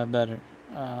better.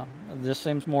 This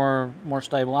seems more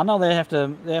stable. I know they have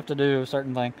to do a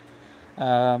certain thing,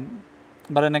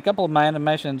 but in a couple of my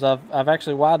animations, I've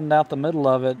actually widened out the middle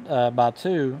of it by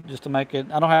 2 just to make it.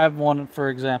 I don't have one for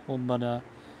example, but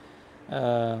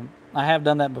I have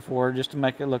done that before just to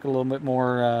make it look a little bit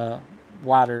more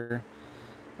wider,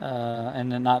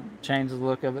 and then not change the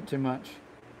look of it too much.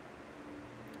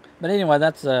 But anyway,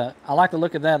 that's I like the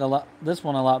look of that a lot. This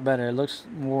one a lot better. It looks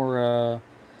more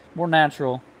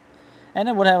natural, and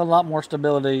it would have a lot more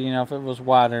stability. You know, if it was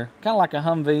wider, kind of like a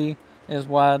Humvee is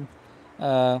wide.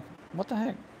 What the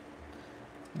heck?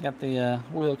 Got the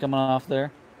wheel coming off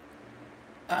there.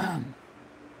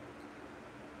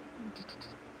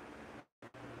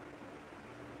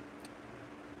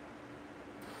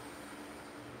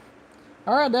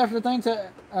 All right, Dafter.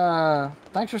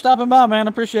 Thanks for stopping by, man.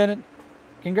 Appreciate it.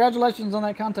 Congratulations on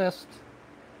that contest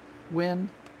win.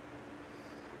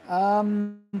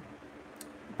 Probably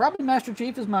Master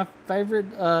Chief is my favorite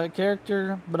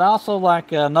character, but I also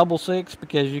like Noble Six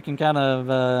because you can kind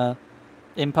of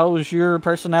impose your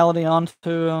personality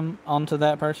onto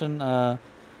that person.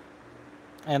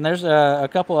 And there's a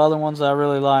couple other ones that I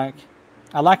really like.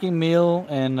 I like Emil,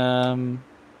 and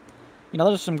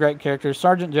those are some great characters.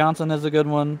 Sergeant Johnson is a good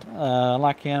one. I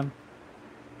like him.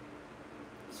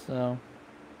 So.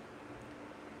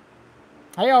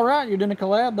 Hey, all right, you're doing a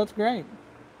collab. That's great.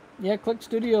 Yeah, Click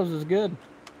Studios is good.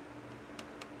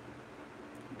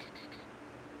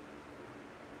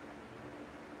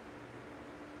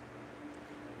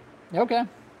 Okay.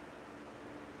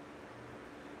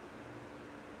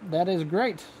 That is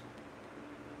great.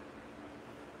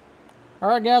 All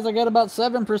right, guys, I got about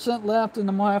 7% left, and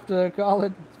I'm going to have to call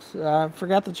it. I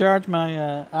forgot to charge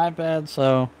my iPad,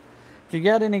 so if you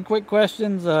got any quick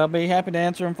questions, I'll be happy to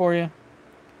answer them for you.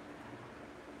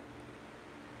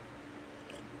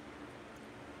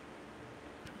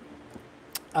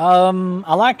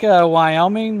 I like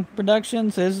Wyoming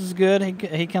Productions. His is good.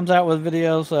 He comes out with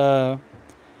videos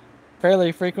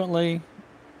fairly frequently.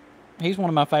 He's one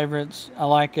of my favorites. I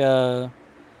like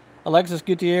Alexis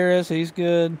Gutierrez. He's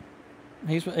good.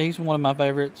 He's one of my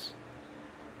favorites.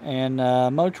 And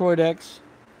Motroid X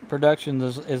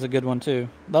Productions is a good one too.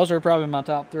 Those are probably my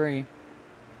top three.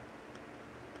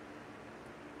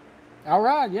 All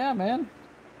right, yeah, man.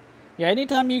 Yeah,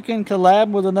 anytime you can collab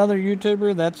with another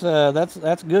YouTuber,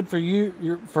 that's good for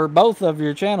for both of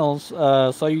your channels.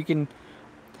 So you can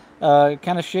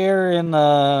kind of share in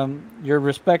your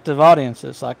respective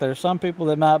audiences. Like there's some people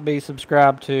that might be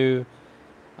subscribed to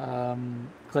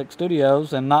Click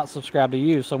Studios and not subscribed to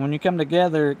you. So when you come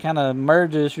together, it kind of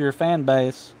merges your fan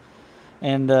base,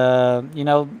 and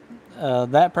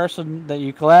that person that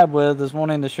you collab with is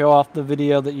wanting to show off the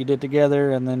video that you did together,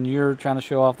 and then you're trying to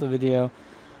show off the video.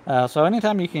 So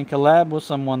anytime you can collab with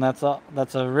someone, that's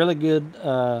a really good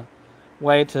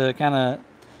way to kind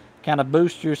of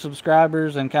boost your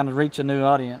subscribers and kind of reach a new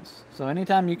audience. So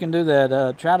anytime you can do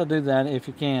that, try to do that if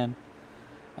you can.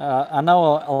 I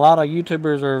know a lot of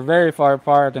YouTubers are very far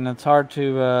apart, and it's hard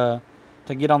to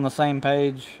get on the same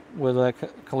page with a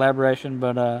collaboration.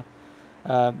 But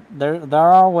there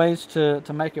are ways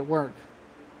to make it work.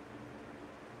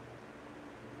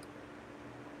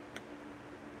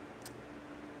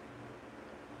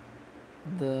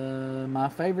 My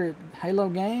favorite Halo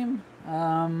game.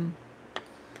 I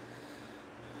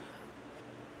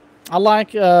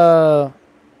like Halo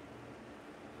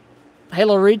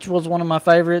Reach was one of my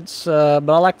favorites, but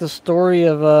I like the story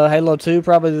of Halo 2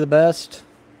 probably the best.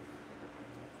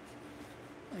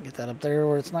 Get that up there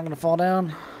where it's not going to fall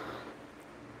down.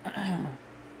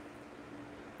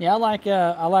 Yeah, I like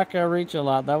Reach a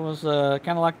lot. That was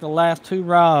kind of like the last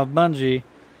hurrah of Bungie.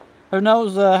 Who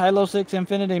knows? Halo 6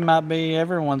 Infinity might be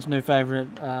everyone's new favorite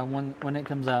when it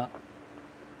comes out.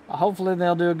 Hopefully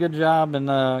they'll do a good job and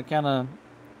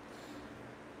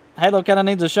Halo kind of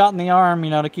needs a shot in the arm,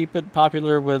 to keep it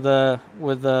popular with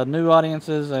new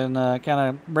audiences and kind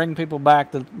of bring people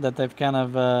back that they've kind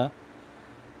of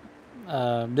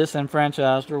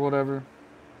disenfranchised or whatever.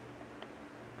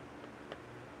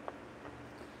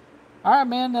 All right,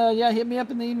 man. Yeah, hit me up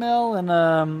in the email, and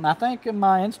I think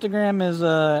my Instagram is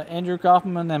Andrew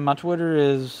Coffman, and my Twitter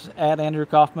is @Andrew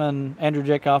Coffman, Andrew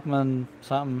J Coffman,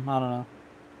 something. I don't know.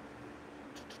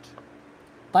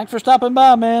 Thanks for stopping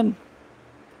by, man.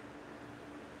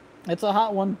 It's a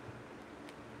hot one.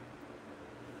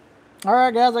 All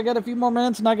right, guys. I got a few more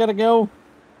minutes, and I gotta go.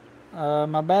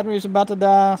 My battery's about to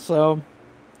die, so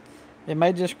it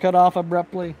may just cut off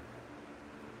abruptly.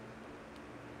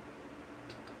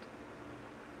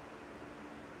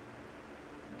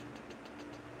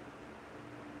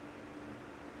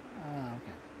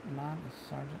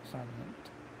 Sergeant.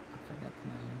 I forget the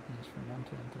name. He's from 1,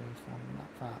 2, and 3. He's from not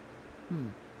 5.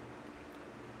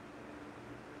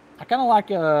 I kind of like,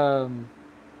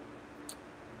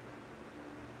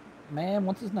 man,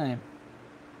 what's his name?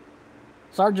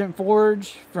 Sergeant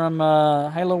Forge from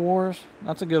Halo Wars.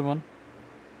 That's a good one.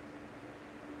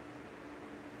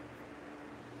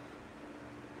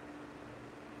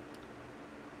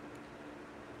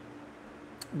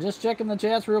 Just checking the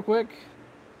chats real quick.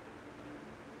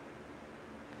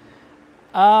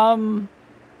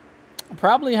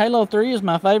 Probably Halo 3 is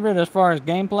my favorite as far as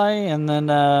gameplay, and then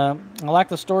I like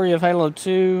the story of Halo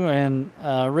 2, and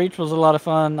Reach was a lot of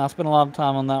fun. I spent a lot of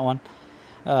time on that one.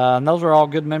 And those are all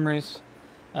good memories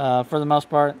for the most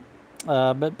part.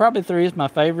 But probably 3 is my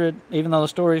favorite, even though the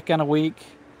story is kind of weak.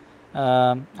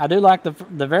 I do like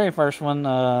the very first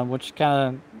one, which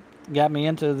kind of got me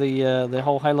into the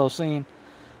whole Halo scene.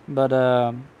 But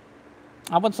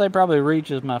I would say probably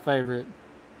Reach is my favorite.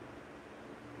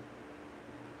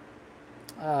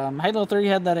 Halo 3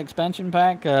 had that expansion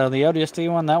pack, the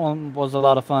ODST one. That one was a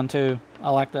lot of fun too. I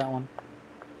like that one.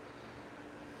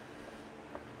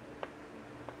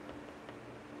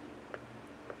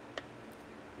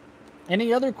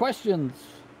 Any other questions?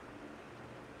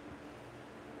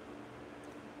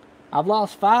 I've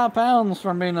lost 5 pounds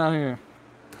from being out here.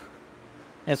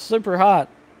 It's super hot.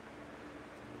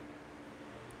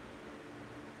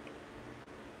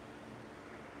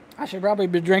 I should probably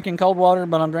be drinking cold water,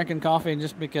 but I'm drinking coffee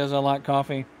just because I like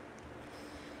coffee.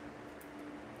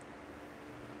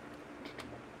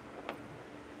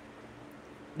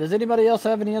 Does anybody else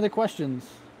have any other questions?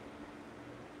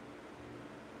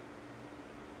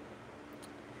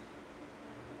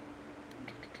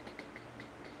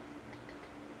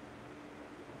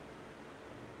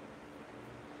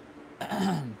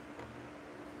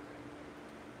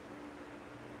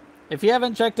 If you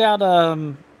haven't checked out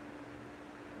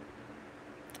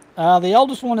the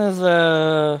oldest one is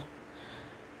the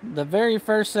very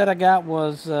first set I got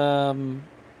was the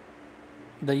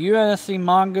UNSC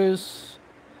Mongoose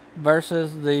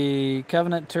versus the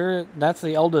Covenant turret. That's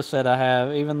the oldest set I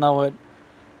have, even though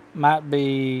might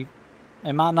be,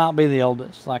 it might not be the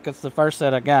oldest. Like it's the first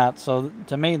set I got, so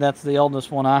to me that's the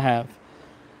oldest one I have.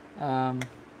 Um,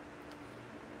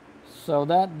 so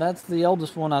that's the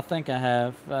oldest one I think I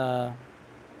have.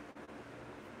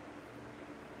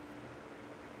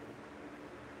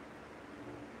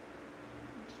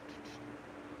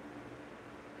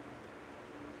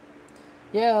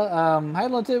 Yeah,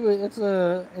 Halo 2.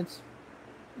 It's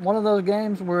one of those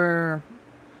games where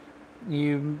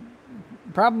you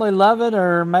probably love it,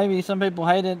 or maybe some people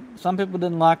hate it. Some people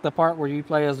didn't like the part where you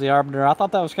play as the Arbiter. I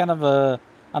thought that was kind of a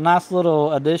nice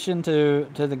little addition to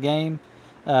the game.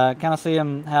 Kind of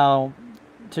seeing how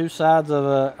two sides of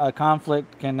a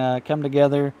conflict can come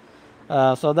together.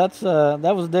 So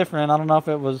that was different. I don't know if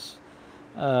it was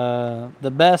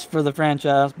the best for the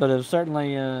franchise, but it was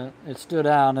certainly it stood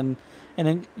out. And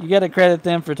then you got to credit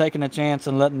them for taking a chance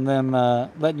and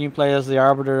letting you play as the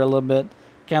Arbiter a little bit,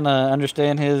 kind of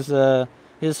understand his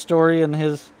story and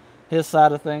his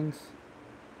side of things.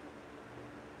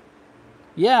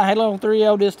 Yeah, Halo 3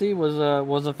 ODST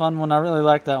was a fun one. I really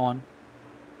liked that one.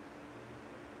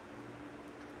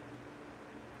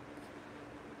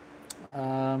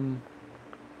 Um,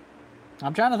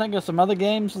 I'm trying to think of some other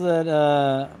games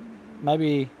that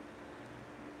maybe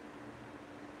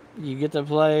you get to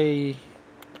play.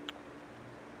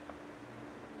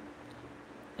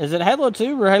 Is it Halo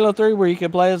 2 or Halo 3 where you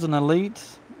could play as an elite?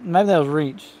 Maybe that was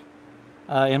Reach.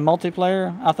 In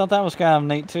multiplayer, I thought that was kind of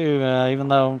neat too, even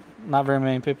though not very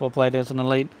many people played as an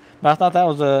elite. But I thought that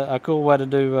was a cool way to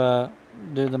do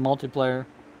the multiplayer.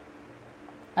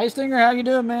 Hey Stinger, how you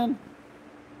doing, man?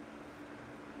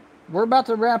 We're about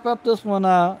to wrap up this one.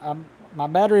 My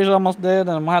battery's almost dead,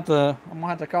 and I'm gonna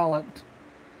have to call it.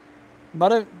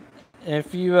 But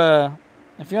if you want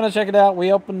to check it out,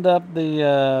 we opened up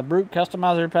the Brute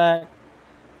Customizer pack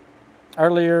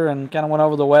earlier and kind of went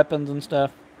over the weapons and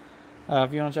stuff.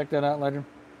 If you want to check that out later.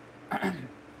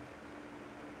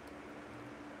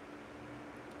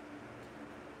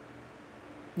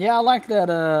 Yeah, I like that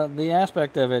the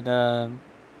aspect of it.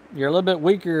 You're a little bit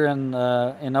weaker in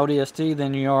ODST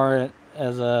than you are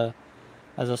as a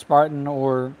Spartan,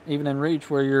 or even in Reach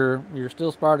where you're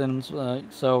still Spartans.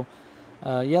 So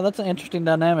yeah, that's an interesting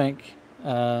dynamic.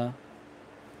 Uh,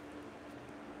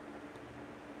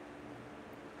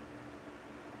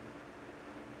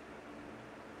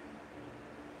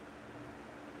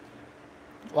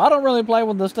 well, I don't really play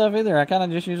with this stuff either. I kind of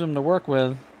just use them to work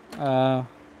with. Uh,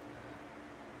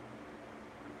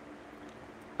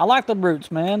 I like the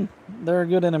brutes, man. They're a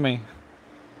good enemy.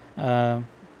 Uh,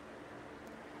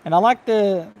 and I like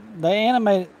they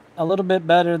animate a little bit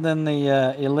better than the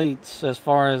elites as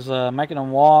far as making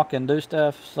them walk and do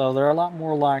stuff. So they're a lot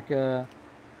more like the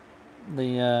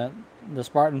uh, the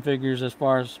Spartan figures as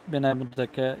far as being able to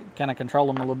kind of control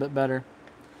them a little bit better.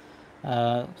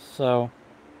 So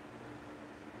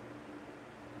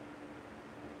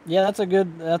yeah, that's a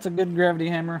good gravity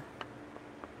hammer.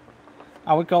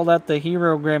 I would call that the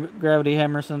hero gravity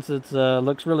hammer since it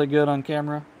looks really good on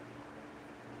camera.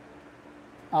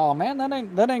 Oh man,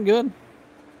 that ain't good.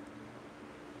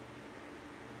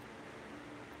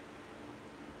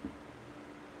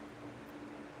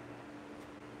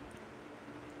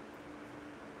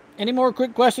 Any more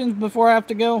quick questions before I have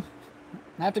to go?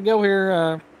 I have to go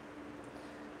here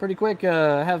pretty quick.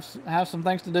 Have some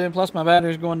things to do. Plus my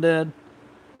battery's going dead.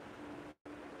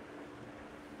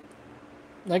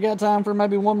 I got time for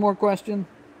maybe one more question.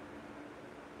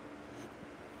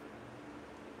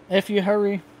 If you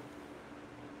hurry.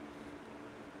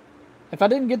 If I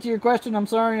didn't get to your question, I'm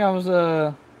sorry. I was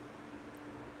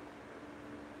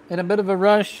in a bit of a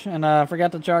rush and I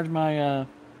forgot to charge my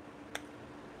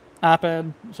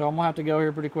iPad, so I'm gonna have to go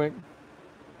here pretty quick.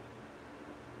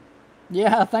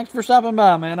 Yeah, thanks for stopping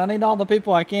by, man. I need all the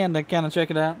people I can to kind of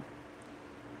check it out.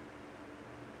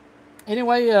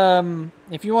 Anyway,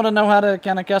 if you want to know how to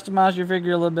kind of customize your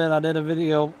figure a little bit, I did a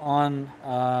video on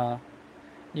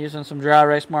using some dry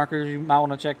erase markers. You might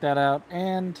want to check that out.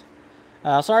 And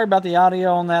sorry about the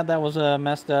audio on that. That was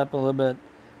messed up a little bit.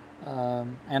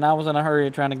 And I was in a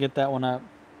hurry trying to get that one up.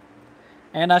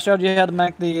 And I showed you how to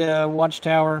make the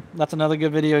watchtower. That's another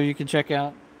good video you can check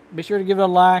out. Be sure to give it a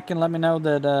like and let me know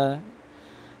that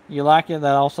you like it.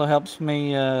 That also helps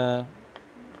me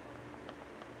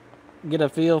get a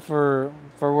feel for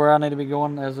where I need to be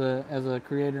going as a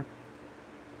creator.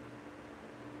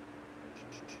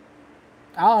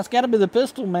 Oh, it's got to be the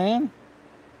pistol, man.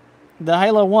 The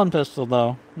Halo 1 pistol,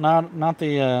 though, not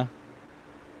the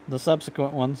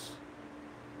subsequent ones.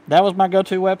 That was my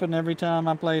go-to weapon every time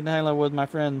I played Halo with my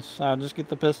friends. I'd just get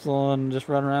the pistol and just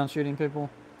run around shooting people.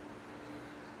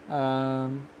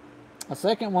 A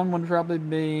second one would probably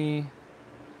be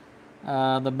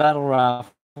the battle rifle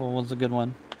was a good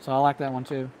one. So I like that one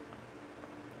too.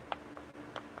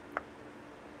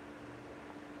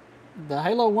 The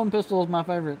Halo 1 pistol is my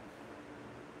favorite.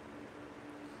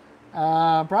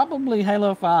 Probably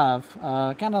Halo 5. They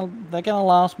kind of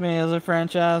lost me as a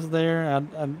franchise there.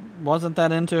 I wasn't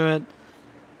that into it.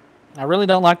 I really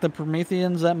don't like the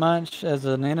Prometheans that much as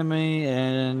an enemy,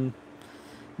 and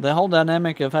the whole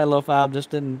dynamic of Halo 5 just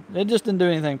didn't do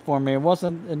anything for me.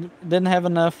 It didn't have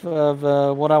enough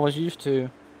of what I was used to.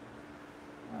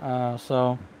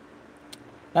 So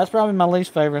that's probably my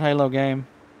least favorite Halo game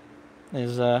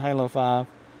is Halo 5.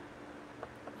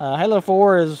 Halo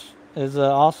 4 is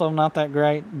also not that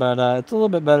great, but it's a little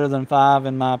bit better than 5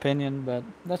 in my opinion, but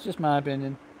that's just my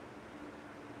opinion.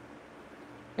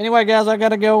 Anyway, guys, I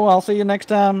gotta go. I'll see you next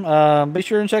time. Be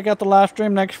sure and check out the live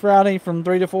stream next Friday from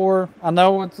 3 to 4. I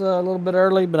know it's a little bit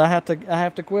early, but I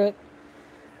have to quit,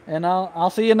 and I'll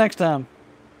see you next time.